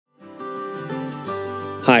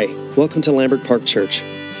Hi, welcome to Lambert Park Church.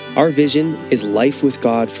 Our vision is life with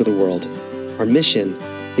God for the world. Our mission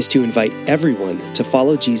is to invite everyone to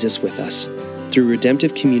follow Jesus with us through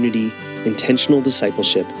redemptive community, intentional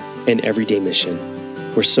discipleship, and everyday mission.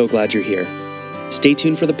 We're so glad you're here. Stay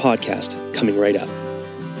tuned for the podcast coming right up.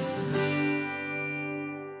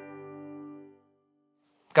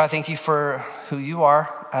 God, thank you for who you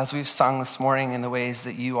are as we've sung this morning in the ways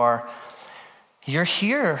that you are. You're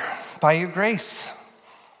here by your grace.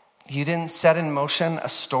 You didn't set in motion a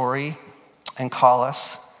story and call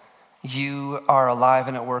us. You are alive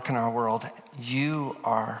and at work in our world. You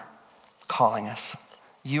are calling us.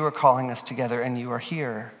 You are calling us together, and you are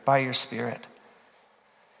here by your Spirit.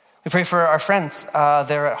 We pray for our friends.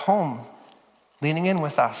 They're at home, leaning in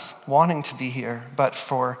with us, wanting to be here, but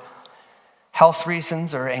for health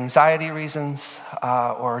reasons or anxiety reasons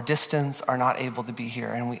or distance are not able to be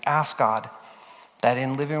here. And we ask, God, that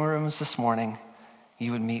in living rooms this morning,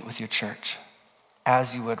 you would meet with your church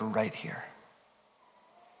as you would right here.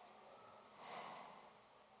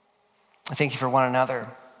 I thank you for one another.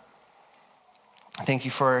 I thank you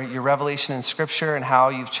for your revelation in Scripture and how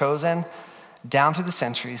you've chosen down through the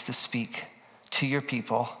centuries to speak to your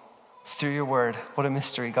people through your word. What a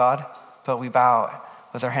mystery, God. But we bow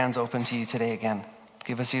with our hands open to you today again.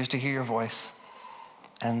 Give us ears to hear your voice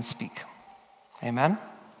and speak. Amen.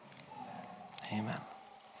 Amen.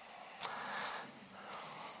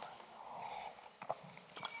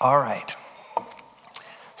 All right.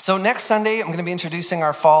 So next Sunday, I'm going to be introducing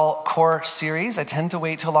our fall core series. I tend to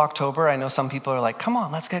wait till October. I know some people are like, come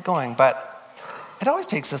on, let's get going. But it always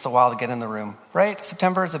takes us a while to get in the room, right?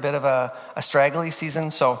 September is a bit of a straggly season.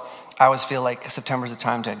 So I always feel like September is a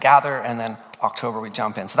time to gather, and then October we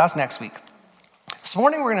jump in. So that's next week. This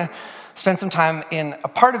morning, we're going to spend some time in a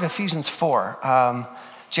part of Ephesians 4.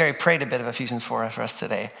 Jerry prayed a bit of Ephesians 4 for us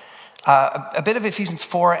today. A bit of Ephesians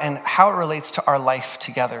 4 and how it relates to our life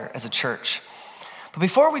together as a church. But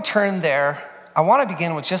before we turn there, I want to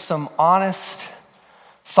begin with just some honest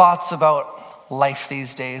thoughts about life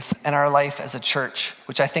these days and our life as a church,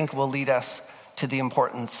 which I think will lead us to the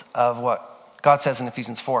importance of what God says in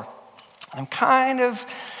Ephesians 4. I'm kind of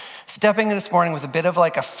stepping in this morning with a bit of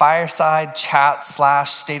like a fireside chat /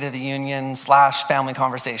 State of the Union / family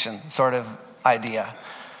conversation sort of idea.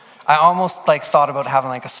 I almost thought about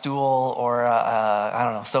having a stool or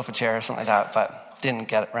a sofa chair or something like that, but didn't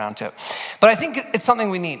get around to it. But I think it's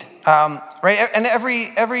something we need, right? And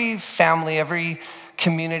every family, every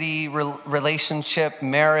community, relationship,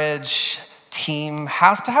 marriage, team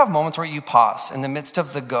has to have moments where you pause in the midst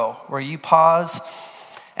of the go, where you pause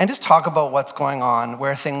and just talk about what's going on,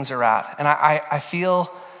 where things are at. And I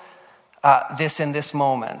feel this in this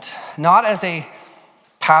moment, not as a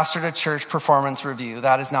pastor to church performance review.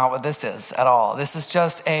 That is not what this is at all. This is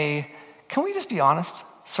just can we just be honest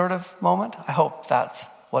sort of moment? I hope that's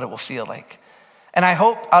what it will feel like. And I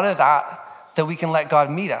hope out of that we can let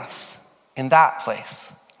God meet us in that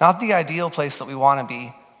place. Not the ideal place that we want to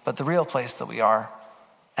be, but the real place that we are.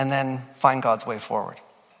 And then find God's way forward.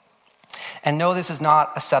 And no, this is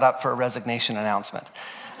not a setup for a resignation announcement.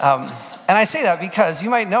 And I say that because you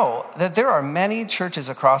might know that there are many churches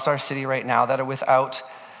across our city right now that are without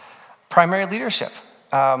primary leadership.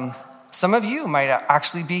 Some of you might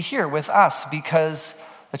actually be here with us because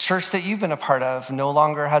the church that you've been a part of no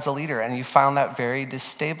longer has a leader, and you found that very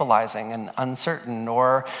destabilizing and uncertain,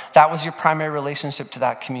 or that was your primary relationship to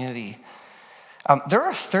that community. There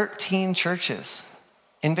are 13 churches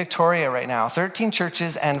in Victoria right now, 13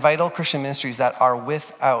 churches and Vital Christian Ministries that are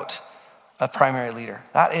without a primary leader.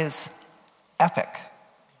 That is epic.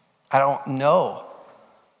 I don't know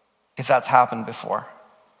if that's happened before.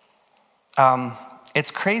 It's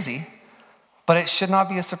crazy, but it should not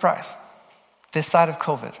be a surprise. This side of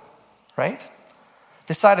COVID, right?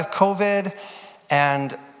 This side of COVID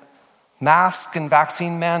and mask and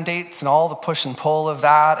vaccine mandates and all the push and pull of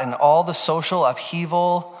that and all the social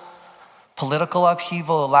upheaval, political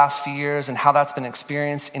upheaval the last few years and how that's been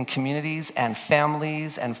experienced in communities and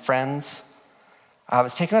families and friends.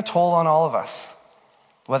 It's taken a toll on all of us,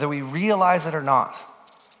 whether we realize it or not.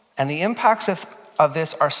 And the impacts of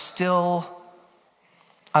this are still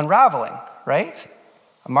unraveling, right?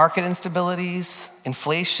 Market instabilities,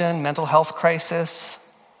 inflation, mental health crisis.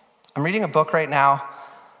 I'm reading a book right now.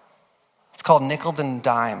 It's called Nickeled and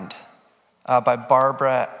Dimed by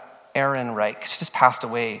Barbara Ehrenreich. She just passed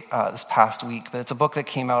away this past week, but it's a book that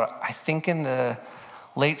came out, I think, in the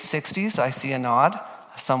late 60s. I see a nod.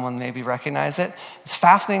 Someone maybe recognize it. It's a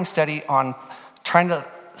fascinating study on trying to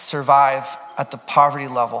survive at the poverty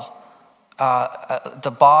level,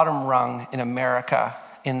 the bottom rung in America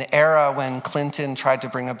in the era when Clinton tried to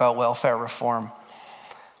bring about welfare reform.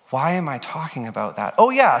 Why am I talking about that?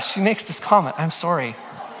 Oh yeah, she makes this comment. I'm sorry.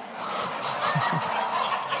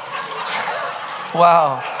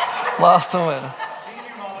 Wow, lost someone.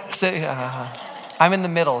 I'm in the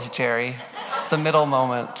middles, Jerry. It's a middle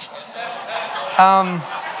moment. But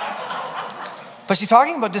she's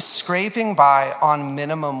talking about just scraping by on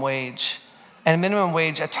minimum wage. And minimum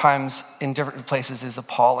wage at times in different places is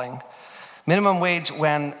appalling. Minimum wage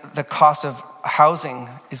when the cost of housing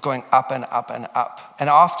is going up and up and up. And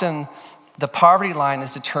often the poverty line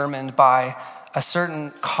is determined by a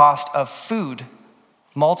certain cost of food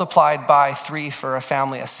multiplied by 3 for a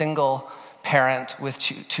family, a single parent with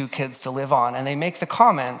 2 kids to live on. And they make the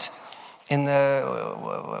comment in the,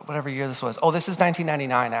 whatever year this was. Oh, this is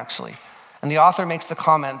 1999 actually. And the author makes the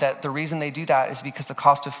comment that the reason they do that is because the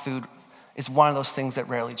cost of food is one of those things that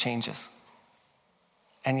rarely changes.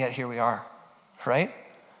 And yet here we are, right?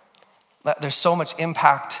 There's so much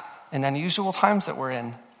impact in unusual times that we're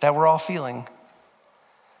in, that we're all feeling.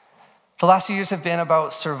 The last few years have been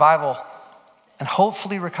about survival and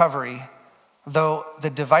hopefully recovery, though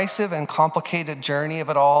the divisive and complicated journey of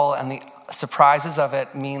it all and the surprises of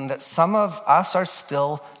it mean that some of us are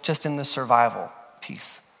still just in the survival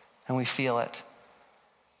piece, and we feel it.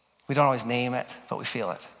 We don't always name it, but we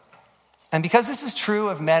feel it. And because this is true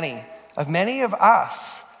of many of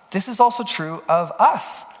us, this is also true of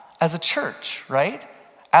us as a church, right?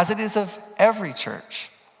 As it is of every church.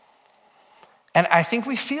 And I think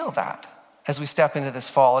we feel that as we step into this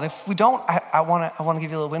fall. And if we don't, I want to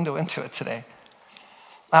give you a little window into it today.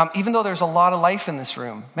 Even though there's a lot of life in this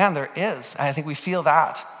room, man, there is. I think we feel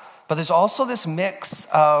that. But there's also this mix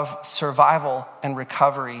of survival and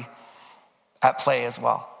recovery at play as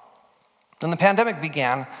well. When the pandemic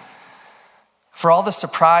began, for all the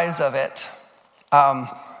surprise of it,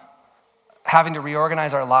 having to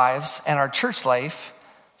reorganize our lives and our church life,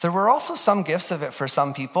 there were also some gifts of it for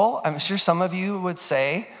some people. I'm sure some of you would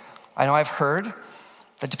say, I know I've heard,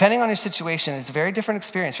 that depending on your situation, it's a very different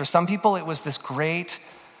experience. For some people, it was this great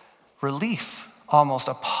relief, almost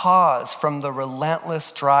a pause from the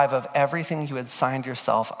relentless drive of everything you had signed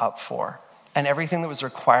yourself up for and everything that was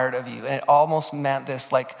required of you. And it almost meant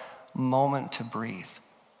this like moment to breathe.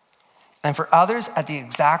 And for others, at the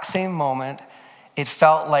exact same moment, it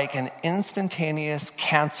felt like an instantaneous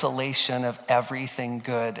cancellation of everything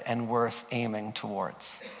good and worth aiming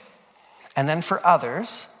towards. And then for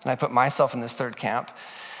others, and I put myself in this third camp,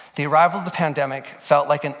 the arrival of the pandemic felt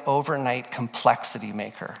like an overnight complexity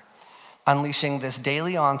maker, unleashing this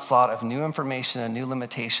daily onslaught of new information and new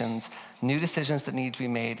limitations, new decisions that need to be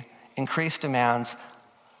made, increased demands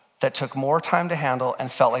that took more time to handle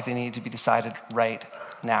and felt like they needed to be decided right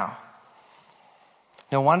now.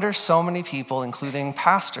 No wonder so many people, including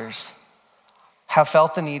pastors, have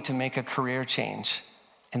felt the need to make a career change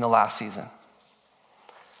in the last season.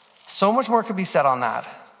 So much more could be said on that.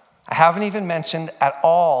 I haven't even mentioned at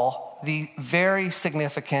all the very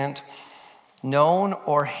significant known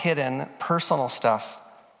or hidden personal stuff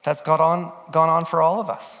that's gone on for all of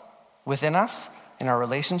us, within us, in our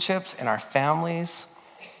relationships, in our families.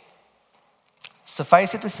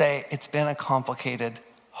 Suffice it to say, it's been a complicated,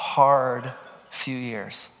 hard few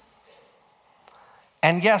years.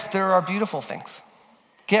 And yes, there are beautiful things,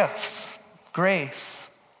 gifts,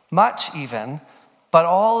 grace, much even, but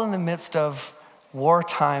all in the midst of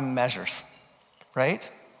wartime measures, right?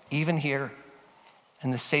 Even here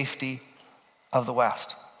in the safety of the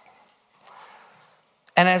West.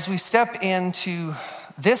 And as we step into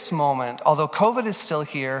this moment, although COVID is still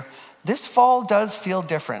here, this fall does feel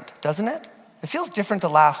different, doesn't it? It feels different to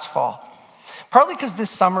last fall. Partly because this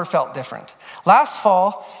summer felt different. Last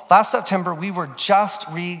September, we were just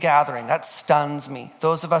regathering. That stuns me.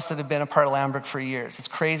 Those of us that have been a part of Lambert for years. It's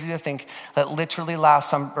crazy to think that literally last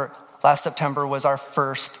September was our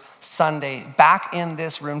first Sunday back in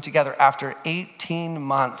this room together after 18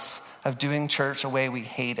 months of doing church a way we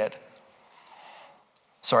hated.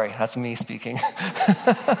 Sorry, that's me speaking.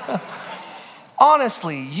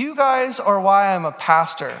 Honestly, you guys are why I'm a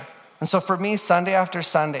pastor. And so for me, Sunday after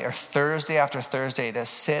Sunday or Thursday after Thursday to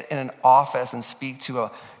sit in an office and speak to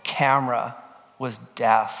a camera was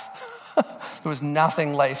death. There was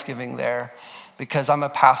nothing life-giving there because I'm a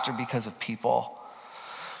pastor because of people.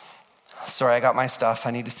 Sorry, I got my stuff.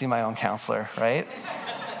 I need to see my own counselor, right?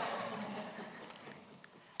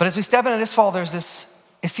 But as we step into this fall,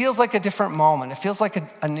 it feels like a different moment. It feels like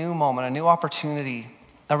a new moment, a new opportunity,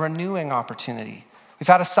 a renewing opportunity. We've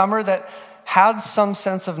had a summer that had some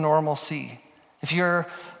sense of normalcy. If your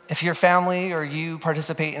family or you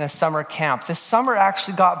participate in a summer camp, this summer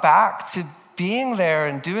actually got back to being there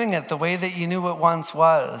and doing it the way that you knew it once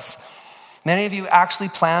was. Many of you actually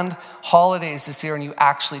planned holidays this year and you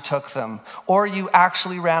actually took them. Or you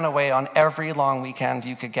actually ran away on every long weekend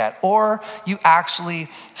you could get. Or you actually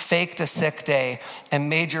faked a sick day and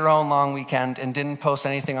made your own long weekend and didn't post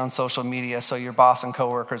anything on social media so your boss and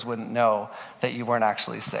coworkers wouldn't know that you weren't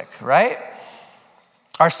actually sick, right?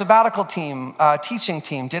 Our sabbatical team, teaching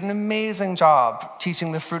team, did an amazing job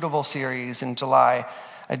teaching the Fruitable series in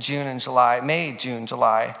May, June,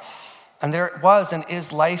 July. And there was and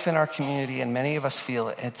is life in our community, and many of us feel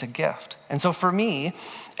it. It's a gift. And so for me,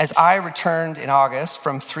 as I returned in August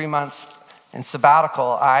from 3 months in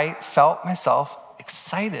sabbatical, I felt myself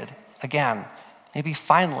excited again, maybe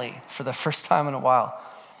finally for the first time in a while.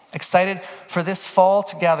 Excited for this fall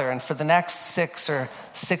together and for the next 6 or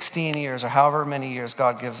 16 years or however many years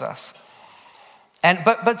God gives us.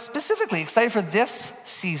 But specifically excited for this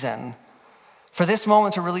season, for this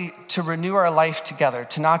moment to renew our life together,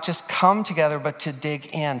 to not just come together, but to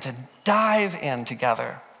dig in, to dive in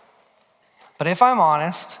together. But if I'm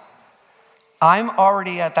honest, I'm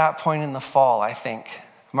already at that point in the fall, I think.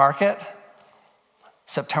 Mark it,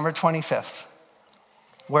 September 25th,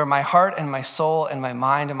 where my heart and my soul and my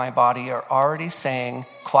mind and my body are already saying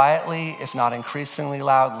quietly, if not increasingly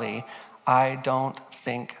loudly, I don't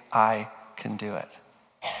think I can do it.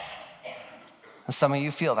 And some of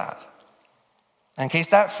you feel that. In case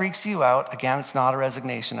that freaks you out, again, it's not a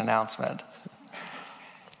resignation announcement.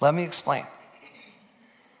 Let me explain.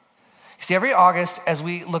 You see, every August, as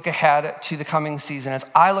we look ahead to the coming season, as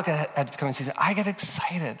I look ahead to the coming season, I get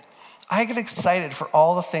excited. I get excited for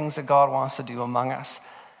all the things that God wants to do among us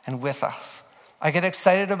and with us. I get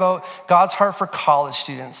excited about God's heart for college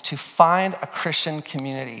students to find a Christian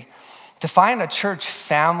community, to find a church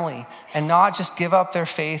family and not just give up their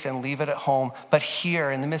faith and leave it at home, but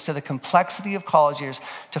here in the midst of the complexity of college years,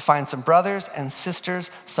 to find some brothers and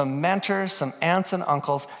sisters, some mentors, some aunts and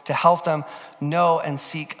uncles to help them know and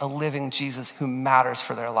seek a living Jesus who matters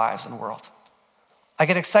for their lives and world. I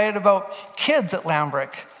get excited about kids at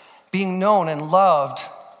Lambrick being known and loved,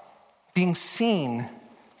 being seen,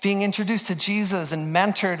 being introduced to Jesus and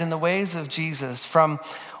mentored in the ways of Jesus from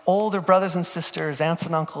older brothers and sisters, aunts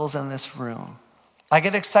and uncles in this room. I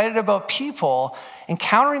get excited about people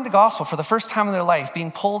encountering the gospel for the first time in their life, being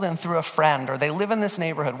pulled in through a friend, or they live in this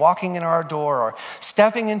neighborhood, walking in our door, or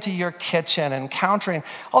stepping into your kitchen and encountering,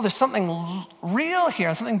 there's something real here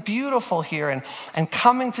and something beautiful here, and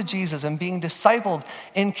coming to Jesus and being discipled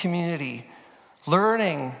in community,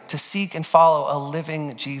 learning to seek and follow a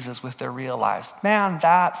living Jesus with their real lives. Man,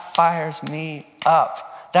 that fires me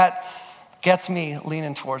up. That gets me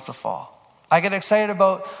leaning towards the fall. I get excited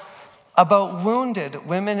about wounded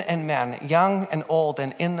women and men, young and old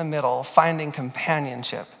and in the middle, finding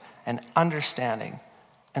companionship and understanding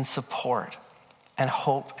and support and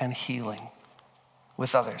hope and healing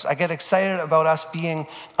with others. I get excited about us being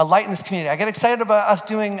a light in this community. I get excited about us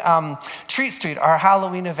doing Treat Street, our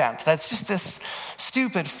Halloween event. That's just this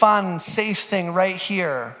stupid, fun, safe thing right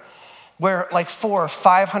here, where like 400 or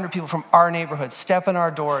 500 people from our neighborhood step in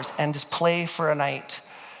our doors and just play for a night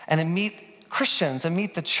and meet Christians and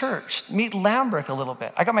meet the church, meet Lambrick a little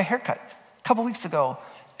bit. I got my hair cut a couple weeks ago,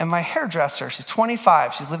 and my hairdresser, she's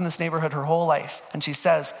 25, she's lived in this neighborhood her whole life, and she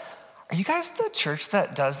says, "Are you guys the church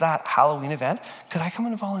that does that Halloween event? Could I come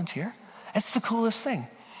in and volunteer?" It's the coolest thing.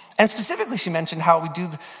 And specifically, she mentioned how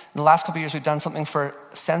in the last couple of years, we've done something for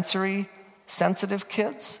sensory sensitive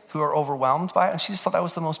kids who are overwhelmed by it, and she just thought that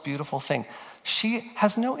was the most beautiful thing. She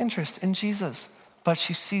has no interest in Jesus, but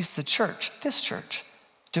she sees the church, this church,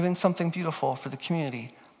 doing something beautiful for the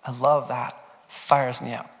community. I love that. Fires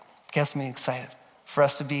me up. Gets me excited for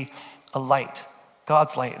us to be a light,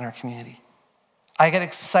 God's light in our community. I get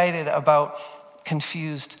excited about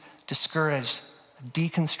confused, discouraged,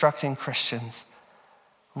 deconstructing Christians,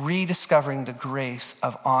 rediscovering the grace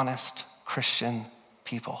of honest Christian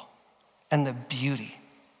people and the beauty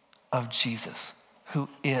of Jesus, who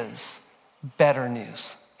is better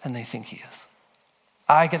news than they think he is.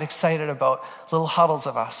 I get excited about little huddles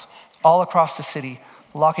of us all across the city,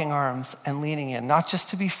 locking arms and leaning in, not just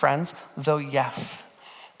to be friends, though yes,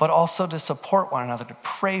 but also to support one another, to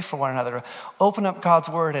pray for one another, to open up God's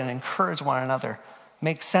word and encourage one another,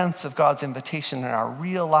 make sense of God's invitation in our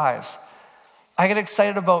real lives. I get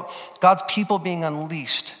excited about God's people being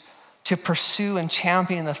unleashed to pursue and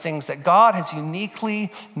champion the things that God has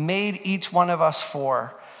uniquely made each one of us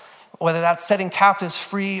for. whether that's setting captives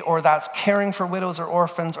free, or that's caring for widows or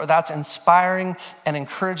orphans, or that's inspiring and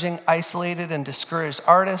encouraging isolated and discouraged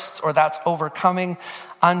artists, or that's overcoming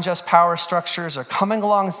unjust power structures, or coming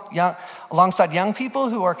alongside young people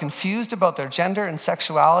who are confused about their gender and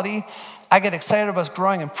sexuality. I get excited about us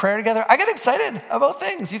growing in prayer together. I get excited about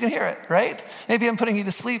things. You can hear it, right? Maybe I'm putting you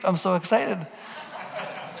to sleep. I'm so excited.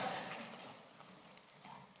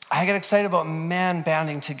 I get excited about men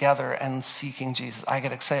banding together and seeking Jesus. I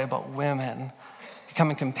get excited about women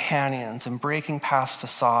becoming companions and breaking past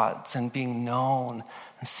facades and being known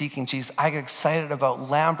and seeking Jesus. I get excited about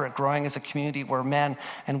Lambert growing as a community where men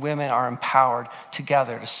and women are empowered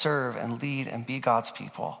together to serve and lead and be God's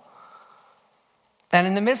people. And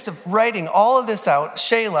in the midst of writing all of this out,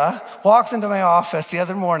 Shayla walks into my office the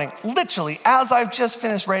other morning, literally as I've just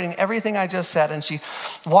finished writing everything I just said, and she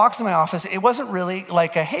walks in my office. It wasn't really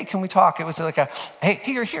like a, hey, can we talk? It was like a, hey,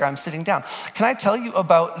 you're here, I'm sitting down. Can I tell you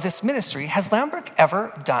about this ministry? Has Lambert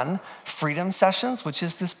ever done Freedom Sessions, which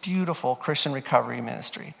is this beautiful Christian recovery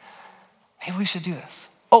ministry? Maybe we should do this.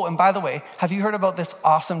 Oh, and by the way, have you heard about this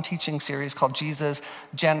awesome teaching series called Jesus,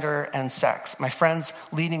 Gender, and Sex? My friend's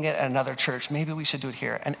leading it at another church. Maybe we should do it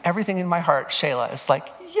here. And everything in my heart, Shayla, is like,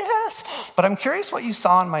 yes. But I'm curious what you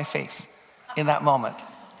saw on my face in that moment.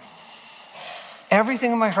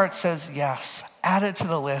 Everything in my heart says yes. Add it to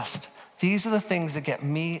the list. These are the things that get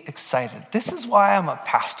me excited. This is why I'm a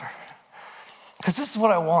pastor. Because this is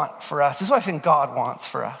what I want for us. This is what I think God wants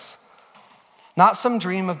for us. Not some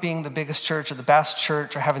dream of being the biggest church or the best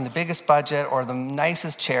church or having the biggest budget or the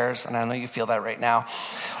nicest chairs, and I know you feel that right now,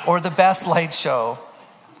 or the best light show,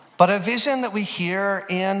 but a vision that we hear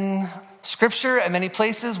in Scripture at many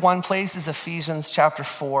places. One place is Ephesians chapter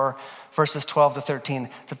 4, verses 12 to 13,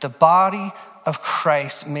 that the body of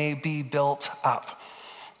Christ may be built up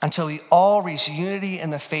until we all reach unity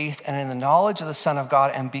in the faith and in the knowledge of the Son of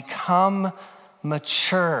God and become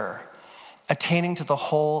mature, attaining to the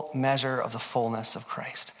whole measure of the fullness of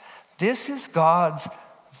Christ. This is God's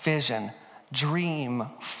vision, dream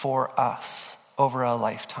for us over a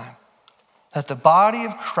lifetime. That the body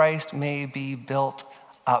of Christ may be built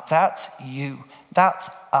up. That's you. That's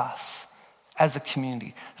us as a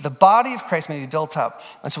community. The body of Christ may be built up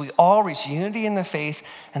until we all reach unity in the faith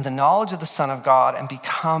and the knowledge of the Son of God and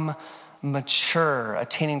become mature,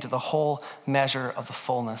 attaining to the whole measure of the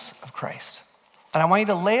fullness of Christ. And I want you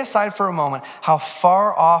to lay aside for a moment how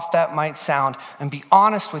far off that might sound and be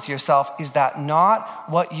honest with yourself. Is that not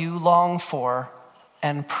what you long for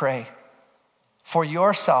and pray? For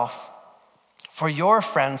yourself, for your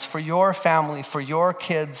friends, for your family, for your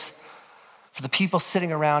kids, for the people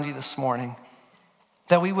sitting around you this morning.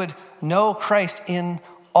 That we would know Christ in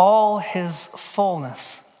all his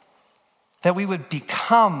fullness. That we would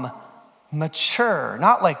become mature,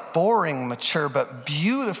 not like boring mature, but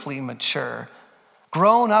beautifully mature.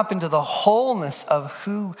 Grown up into the wholeness of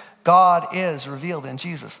who God is revealed in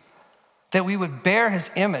Jesus. That we would bear his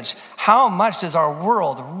image. How much does our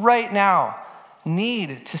world right now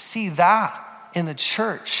need to see that in the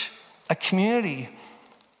church? A community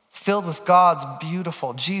filled with God's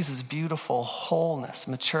beautiful, Jesus' beautiful wholeness,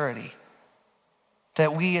 maturity.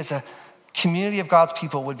 That we as a community of God's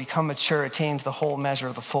people would become mature, attain to the whole measure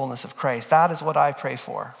of the fullness of Christ. That is what I pray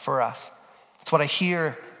for us. It's what I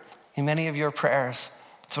hear in many of your prayers.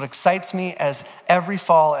 It's what excites me as every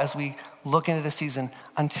fall as we look into the season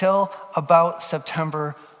until about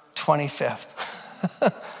September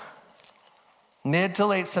 25th. Mid to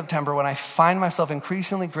late September, when I find myself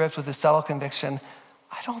increasingly gripped with this settled conviction,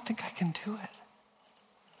 I don't think I can do it.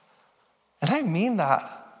 And I mean that.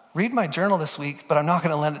 Read my journal this week, but I'm not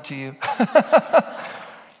going to lend it to you.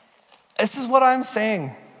 This is what I'm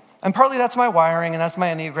saying. And partly that's my wiring and that's my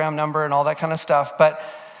Enneagram number and all that kind of stuff, but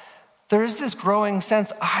there's this growing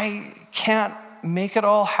sense I can't make it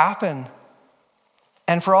all happen.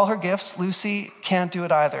 And for all her gifts, Lucy can't do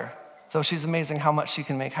it either, though she's amazing how much she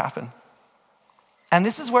can make happen. And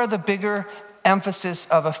this is where the bigger emphasis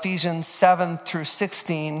of Ephesians 7 through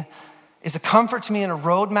 16 is a comfort to me and a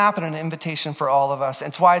roadmap and an invitation for all of us. And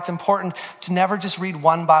it's why it's important to never just read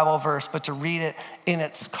one Bible verse, but to read it in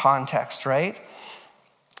its context, right?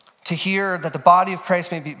 To hear that the body of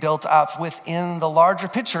Christ may be built up within the larger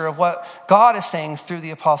picture of what God is saying through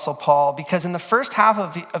the Apostle Paul. Because in the first half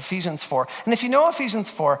of Ephesians 4, and if you know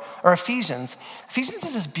Ephesians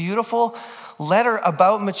is this beautiful letter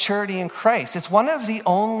about maturity in Christ. It's one of the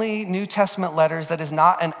only New Testament letters that is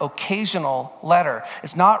not an occasional letter.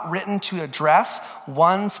 It's not written to address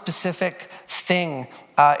one specific thing.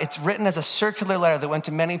 It's written as a circular letter that went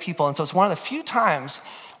to many people. And so it's one of the few times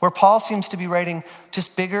where Paul seems to be writing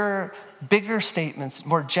just bigger bigger statements,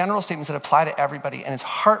 more general statements that apply to everybody, and his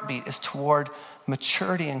heartbeat is toward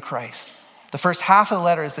maturity in Christ. The first half of the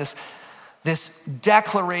letter is this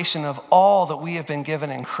declaration of all that we have been given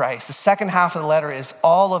in Christ. The second half of the letter is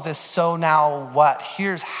all of this, so now what?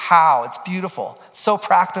 Here's how. It's beautiful. It's so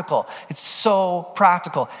practical. It's so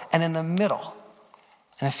practical. And in the middle,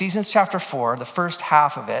 in Ephesians chapter 4, the first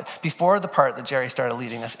half of it, before the part that Jerry started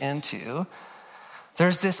leading us into,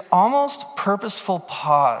 there's this almost purposeful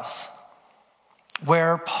pause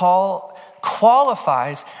where Paul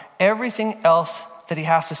qualifies everything else that he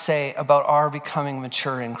has to say about our becoming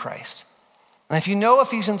mature in Christ. And if you know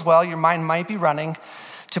Ephesians well, your mind might be running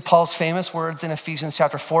to Paul's famous words in Ephesians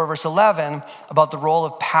chapter 4, verse 11 about the role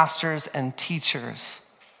of pastors and teachers.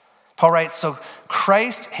 Paul writes, so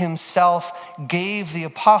Christ himself gave the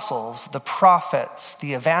apostles, the prophets,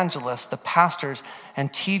 the evangelists, the pastors,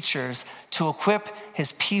 and teachers to equip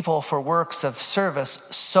his people for works of service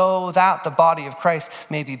so that the body of Christ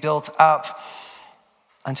may be built up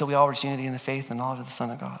until we all reach unity in the faith and knowledge of the Son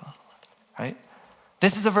of God, right?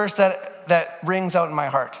 This is a verse that rings out in my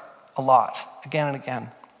heart a lot, again and again.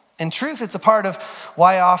 In truth, it's a part of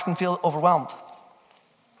why I often feel overwhelmed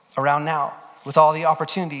around now with all the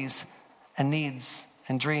opportunities and needs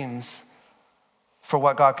and dreams for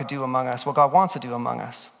what God could do among us, what God wants to do among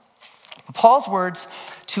us. But Paul's words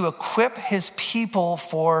to equip his people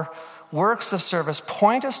for works of service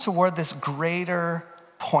point us toward this greater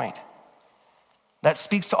point that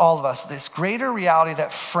speaks to all of us, this greater reality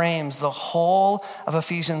that frames the whole of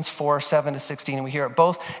Ephesians 4, 7 to 16. And we hear it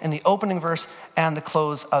both in the opening verse and the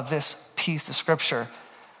close of this piece of scripture.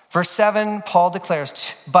 Verse 7, Paul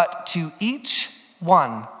declares, but to each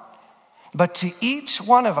one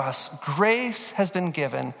of us, grace has been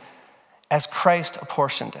given as Christ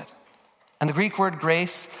apportioned it. And the Greek word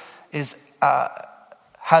grace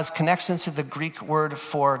has connections to the Greek word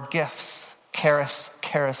for gifts,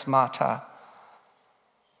 charismata.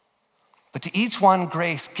 But to each one,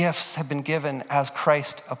 grace, gifts have been given as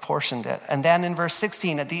Christ apportioned it. And then in verse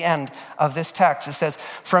 16, at the end of this text, it says,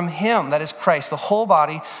 from him, that is Christ, the whole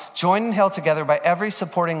body, joined and held together by every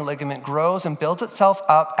supporting ligament, grows and builds itself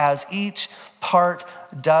up as each part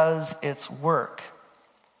does its work.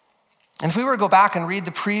 And if we were to go back and read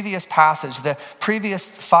the previous passage, the previous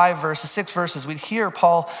 6 verses, we'd hear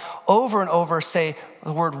Paul over and over say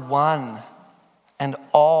the word one and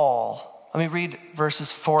all. Let me read verses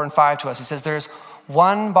 4 and 5 to us. He says, there's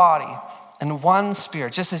one body and one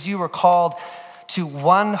spirit, just as you were called to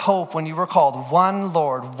one hope when you were called, one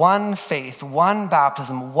Lord, one faith, one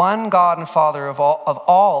baptism, one God and Father of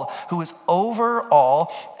all, who is over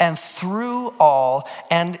all and through all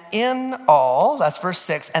and in all. That's verse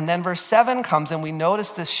 6. And then verse 7 comes and we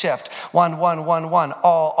notice this shift. One,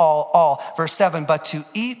 all. Verse 7, but to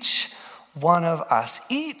each one of us,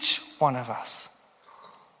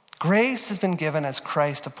 grace has been given as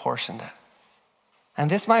Christ apportioned it.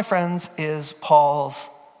 And this, my friends, is Paul's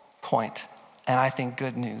point. And I think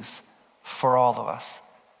good news for all of us,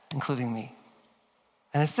 including me.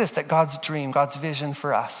 And it's this, that God's dream, God's vision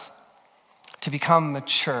for us to become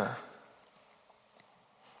mature,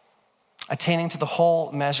 attaining to the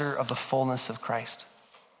whole measure of the fullness of Christ,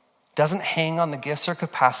 doesn't hang on the gifts or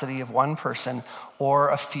capacity of one person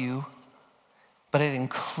or a few, but it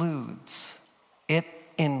includes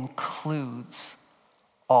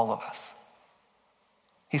all of us.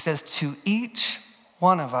 He says, to each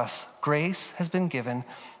one of us, grace has been given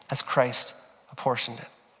as Christ apportioned it,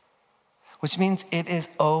 which means it is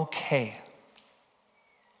okay,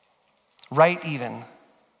 right even,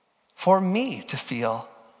 for me to feel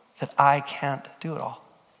that I can't do it all,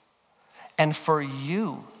 and for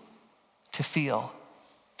you to feel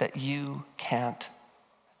that you can't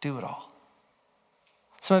do it all.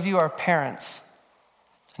 Some of you are parents,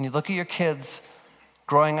 and you look at your kids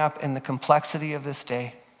growing up in the complexity of this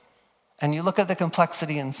day, and you look at the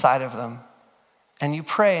complexity inside of them, and you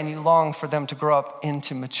pray and you long for them to grow up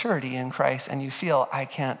into maturity in Christ, and you feel, I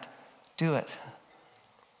can't do it.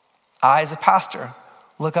 I, as a pastor,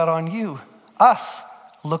 look out on you, us,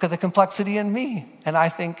 look at the complexity in me, and I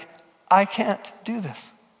think, I can't do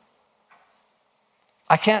this.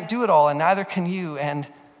 I can't do it all, and neither can you. And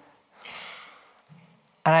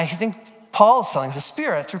I think Paul is telling us, the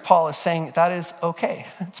Spirit through Paul is saying that is okay.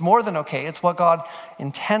 It's more than okay. It's what God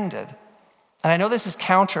intended. And I know this is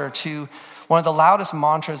counter to one of the loudest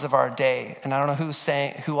mantras of our day. And I don't know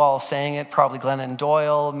who all is saying it, probably Glennon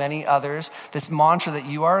Doyle, many others. This mantra that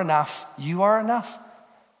you are enough. You are enough.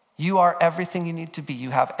 You are everything you need to be.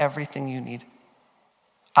 You have everything you need.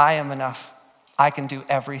 I am enough. I can do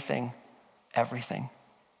everything.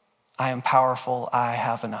 I am powerful. I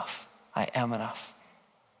have enough. I am enough.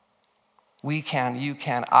 We can, you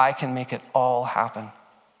can, I can make it all happen.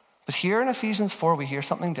 But here in Ephesians 4, we hear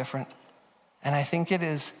something different. And I think it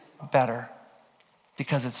is better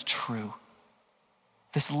because it's true.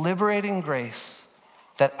 This liberating grace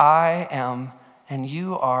that I am and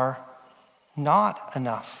you are not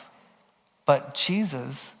enough, but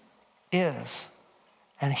Jesus is.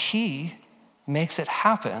 And he makes it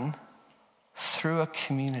happen through a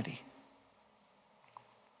community.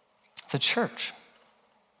 The church,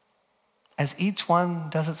 as each one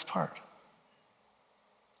does its part.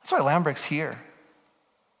 That's why Lambrick's here.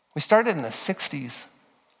 We started in the 60s.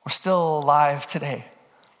 We're still alive today.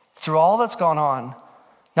 Through all that's gone on,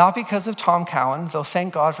 not because of Tom Cowan, though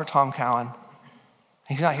thank God for Tom Cowan.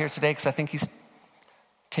 He's not here today because I think he's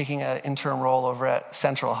taking an interim role over at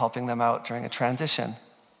Central, helping them out during a transition.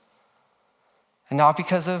 And not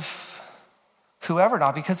because of whoever,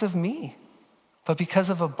 not because of me, but because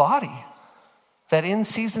of a body that in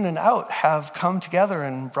season and out have come together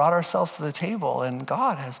and brought ourselves to the table, and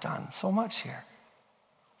God has done so much here.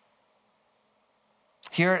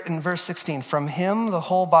 Here in verse 16, from him the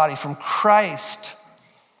whole body, from Christ,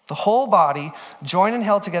 the whole body, joined and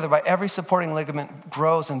held together by every supporting ligament,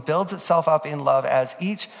 grows and builds itself up in love as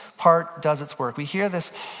each part does its work. We hear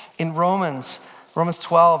this in Romans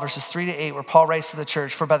 12, verses 3-8, where Paul writes to the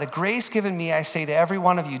church, for by the grace given me, I say to every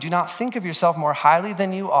one of you, do not think of yourself more highly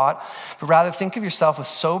than you ought, but rather think of yourself with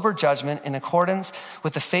sober judgment in accordance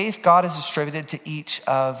with the faith God has distributed to each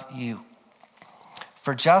of you.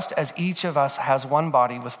 For just as each of us has one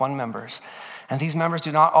body with one members, and these members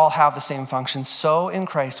do not all have the same function, so in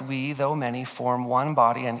Christ we, though many, form one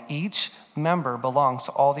body, and each member belongs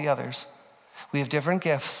to all the others. We have different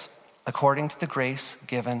gifts according to the grace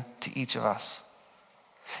given to each of us.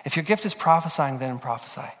 If your gift is prophesying, then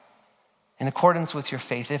prophesy in accordance with your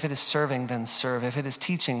faith. If it is serving, then serve. If it is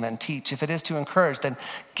teaching, then teach. If it is to encourage, then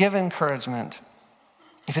give encouragement.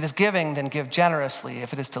 If it is giving, then give generously.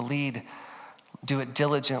 If it is to lead, do it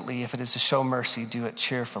diligently. If it is to show mercy, do it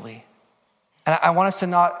cheerfully. And I want us to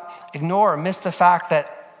not ignore or miss the fact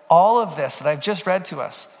that all of this that I've just read to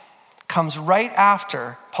us comes right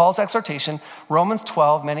after Paul's exhortation, Romans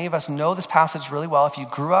 12. Many of us know this passage really well. If you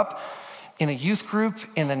grew up in a youth group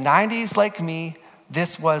in the 90s like me,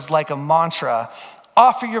 this was like a mantra.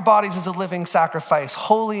 Offer your bodies as a living sacrifice,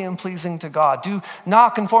 holy and pleasing to God. Do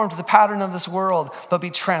not conform to the pattern of this world, but be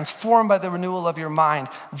transformed by the renewal of your mind.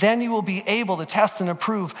 Then you will be able to test and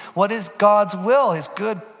approve what is God's will, his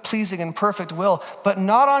good, pleasing, and perfect will, but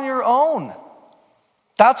not on your own.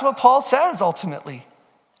 That's what Paul says ultimately.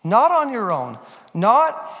 Not on your own,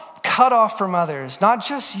 not cut off from others, not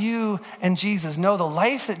just you and Jesus. No, the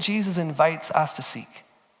life that Jesus invites us to seek.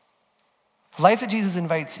 The life that Jesus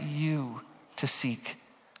invites you to seek.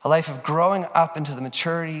 A life of growing up into the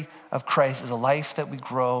maturity of Christ is a life that we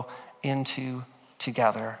grow into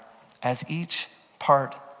together as each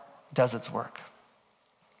part does its work.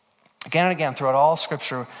 Again and again, throughout all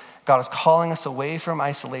Scripture, God is calling us away from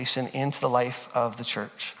isolation into the life of the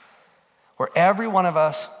church, where every one of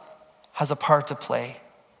us has a part to play,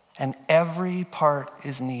 and every part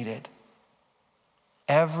is needed.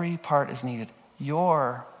 Every part is needed.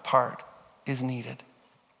 Your part is needed.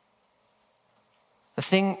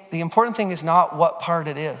 The important thing is not what part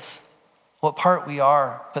it is, what part we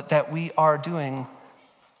are, but that we are doing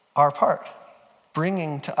our part,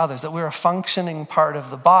 bringing to others, that we're a functioning part of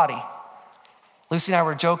the body. Lucy and I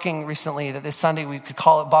were joking recently that this Sunday we could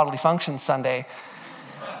call it Bodily Function Sunday.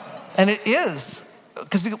 And it is,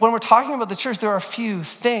 because when we're talking about the church, there are a few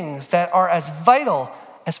things that are as vital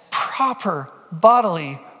as proper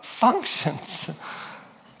bodily functions.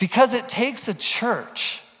 Because it takes a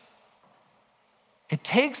church. It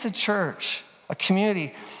takes a church, a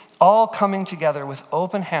community, all coming together with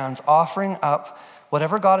open hands, offering up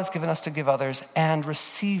whatever God has given us to give others and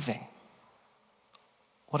receiving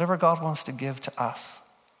whatever God wants to give to us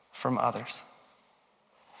from others.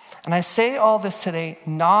 And I say all this today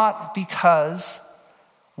not because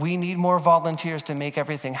we need more volunteers to make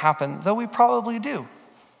everything happen, though we probably do.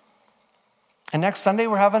 And next Sunday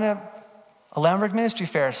we're having a Lambrick Ministry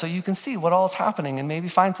Fair, so you can see what all is happening and maybe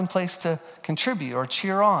find some place to contribute or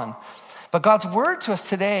cheer on. But God's word to us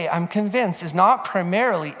today, I'm convinced, is not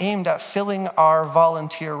primarily aimed at filling our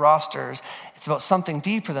volunteer rosters. It's about something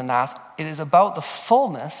deeper than that. It is about the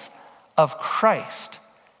fullness of Christ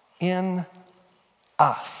in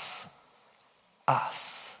us.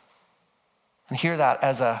 Us. And hear that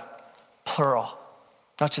as a plural,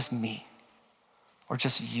 not just me or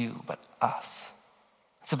just you, but us.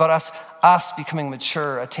 It's about us becoming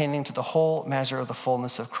mature, attaining to the whole measure of the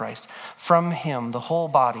fullness of Christ. From him, the whole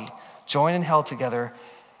body, joined and held together,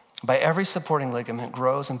 by every supporting ligament,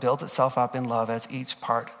 grows and builds itself up in love as each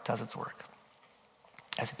part does its work.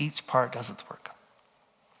 As each part does its work.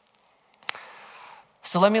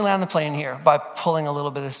 So let me land the plane here by pulling a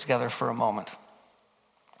little bit of this together for a moment.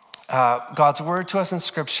 God's word to us in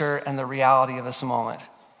Scripture and the reality of this moment.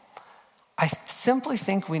 I simply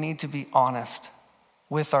think we need to be honest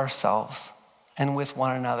with ourselves and with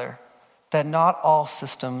one another that not all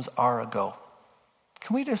systems are a go.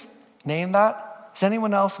 Can we just name that? Does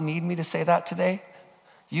anyone else need me to say that today?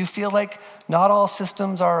 You feel like not all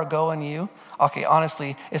systems are a go in you? Okay,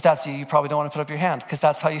 honestly, if that's you, you probably don't want to put up your hand because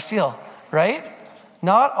that's how you feel, right?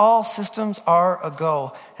 Not all systems are a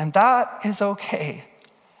go, and that is okay.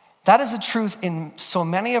 That is a truth in so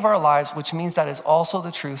many of our lives, which means that is also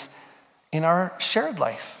the truth in our shared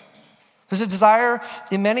life. There's a desire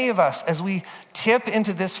in many of us as we tip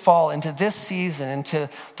into this fall, into this season, into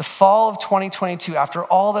the fall of 2022, after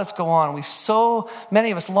all that's going on, so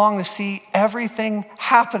many of us long to see everything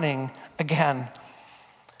happening again.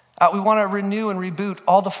 We want to renew and reboot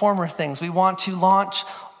all the former things. We want to launch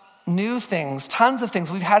new things, tons of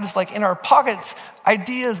things. We've had this like in our pockets,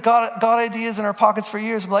 ideas, God ideas in our pockets for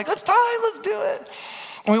years. We're like, let's do it.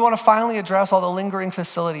 And we want to finally address all the lingering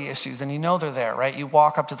facility issues. And you know they're there, right? You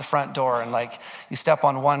walk up to the front door and like you step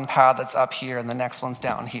on one pad that's up here and the next one's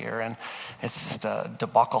down here. And it's just a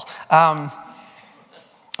debacle.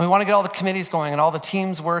 We want to get all the committees going and all the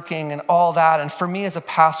teams working and all that. And for me as a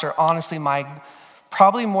pastor, honestly,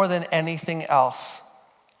 probably more than anything else,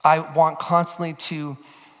 I want constantly to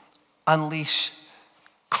unleash,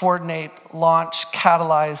 coordinate, launch,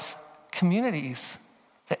 catalyze communities.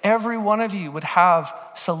 That every one of you would have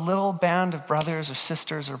just a little band of brothers or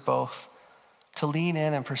sisters or both to lean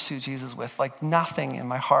in and pursue Jesus with. Like nothing in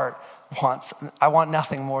my heart I want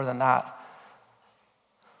nothing more than that.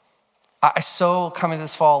 I so come into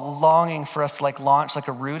this fall longing for us to like launch like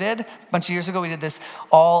a Rooted. A bunch of years ago, we did this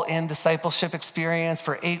all-in discipleship experience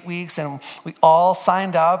for 8 weeks and we all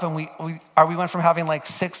signed up and we went from having like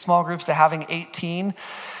 6 small groups to having 18.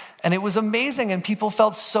 And it was amazing and people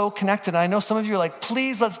felt so connected. And I know some of you are like,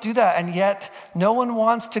 please, let's do that. And yet no one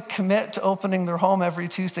wants to commit to opening their home every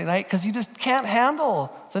Tuesday night because you just can't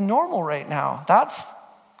handle the normal right now. That's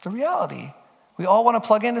the reality. We all want to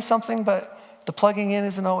plug into something, but the plugging in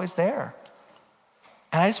isn't always there.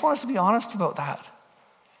 And I just want us to be honest about that.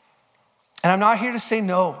 And I'm not here to say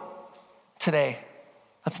no today.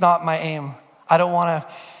 That's not my aim. I don't want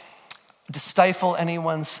to stifle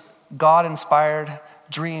anyone's God-inspired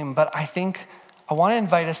dream, but I think I want to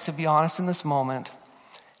invite us to be honest in this moment,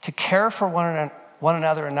 to care for one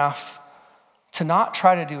another enough to not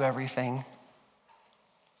try to do everything,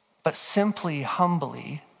 but simply,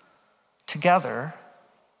 humbly, together,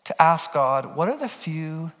 to ask God, what are the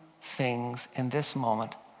few things in this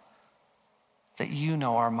moment that you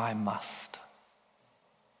know are my must?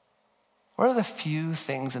 What are the few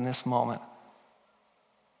things in this moment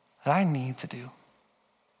that I need to do?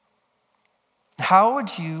 How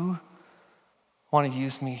would you want to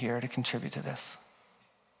use me here to contribute to this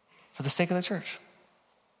for the sake of the church?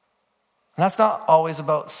 And that's not always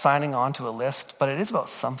about signing on to a list, but it is about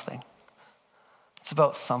something. It's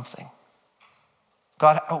about something.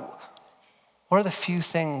 God, what are the few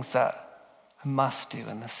things that I must do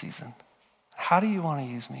in this season? How do you want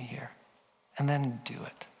to use me here? And then do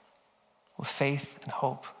it with faith and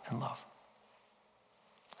hope and love.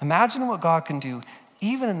 Imagine what God can do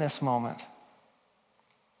even in this moment.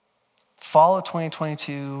 Fall of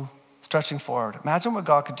 2022, stretching forward. Imagine what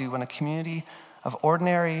God could do when a community of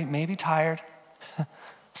ordinary, maybe tired,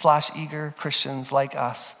 / eager Christians like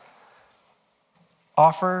us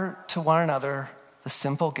offer to one another the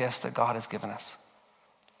simple gifts that God has given us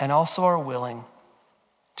and also are willing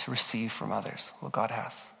to receive from others what God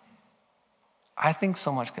has. I think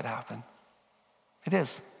so much could happen. It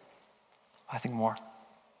is. I think more.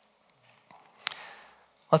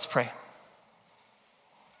 Let's pray.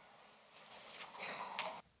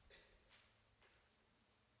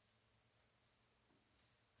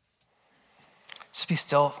 Just be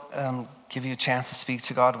still, give you a chance to speak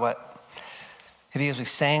to God. Maybe as we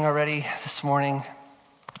sang already this morning,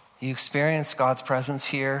 you experienced God's presence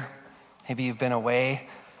here. Maybe you've been away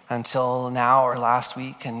until now or last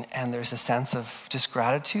week, and there's a sense of just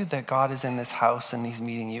gratitude that God is in this house and he's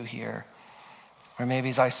meeting you here. Or maybe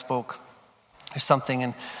as I spoke, there's something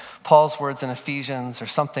in Paul's words in Ephesians or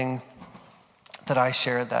something that I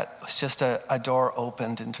shared that was just a door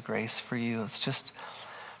opened into grace for you. Let's just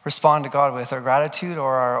respond to God with our gratitude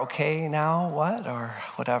or our okay now what or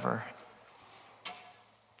whatever.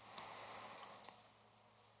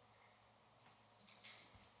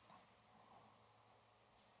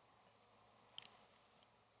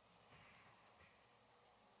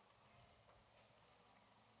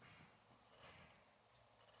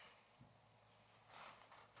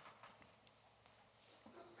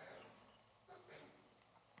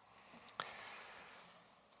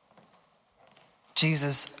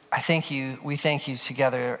 Jesus, we thank you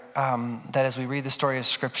together that as we read the story of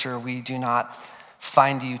Scripture, we do not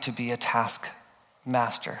find you to be a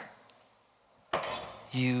taskmaster.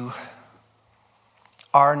 You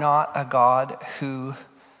are not a God who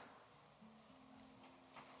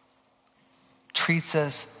treats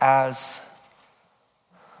us as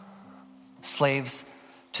slaves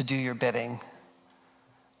to do your bidding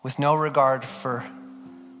with no regard for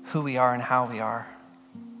who we are and how we are.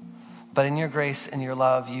 But in your grace and your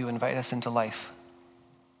love, you invite us into life.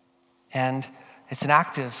 And it's an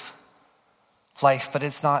active life, but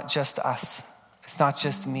it's not just us. It's not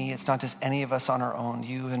just me. It's not just any of us on our own.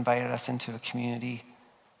 You invited us into a community.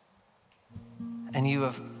 And you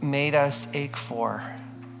have made us ache for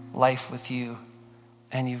life with you.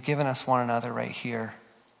 And you've given us one another right here.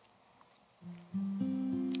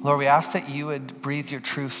 Lord, we ask that you would breathe your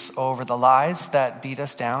truth over the lies that beat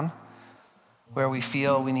us down, where we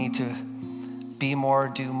feel we need to be more,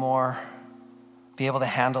 do more, be able to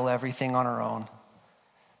handle everything on our own.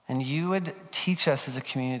 And you would teach us as a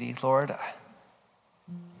community, Lord,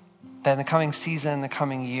 that in the coming season, the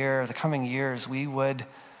coming year, the coming years, we would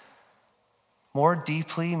more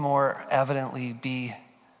deeply, more evidently be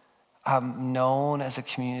known as a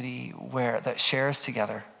community that shares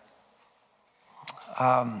together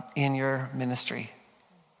in your ministry,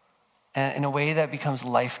 and in a way that becomes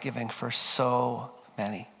life-giving for so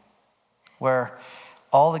many, where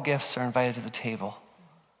all the gifts are invited to the table.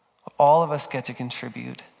 All of us get to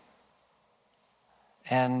contribute.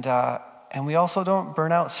 And we also don't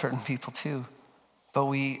burn out certain people too, but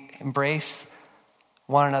we embrace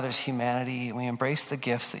one another's humanity, and we embrace the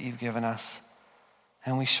gifts that you've given us,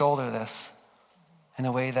 and we shoulder this in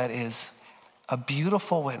a way that is a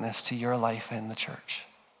beautiful witness to your life in the church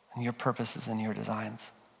and your purposes and your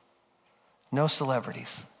designs. No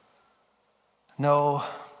celebrities, no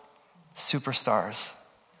superstars,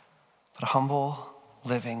 but a humble,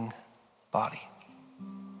 living body.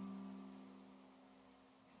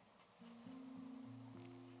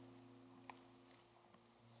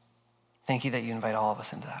 Thank you that you invite all of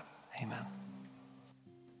us into that. Amen.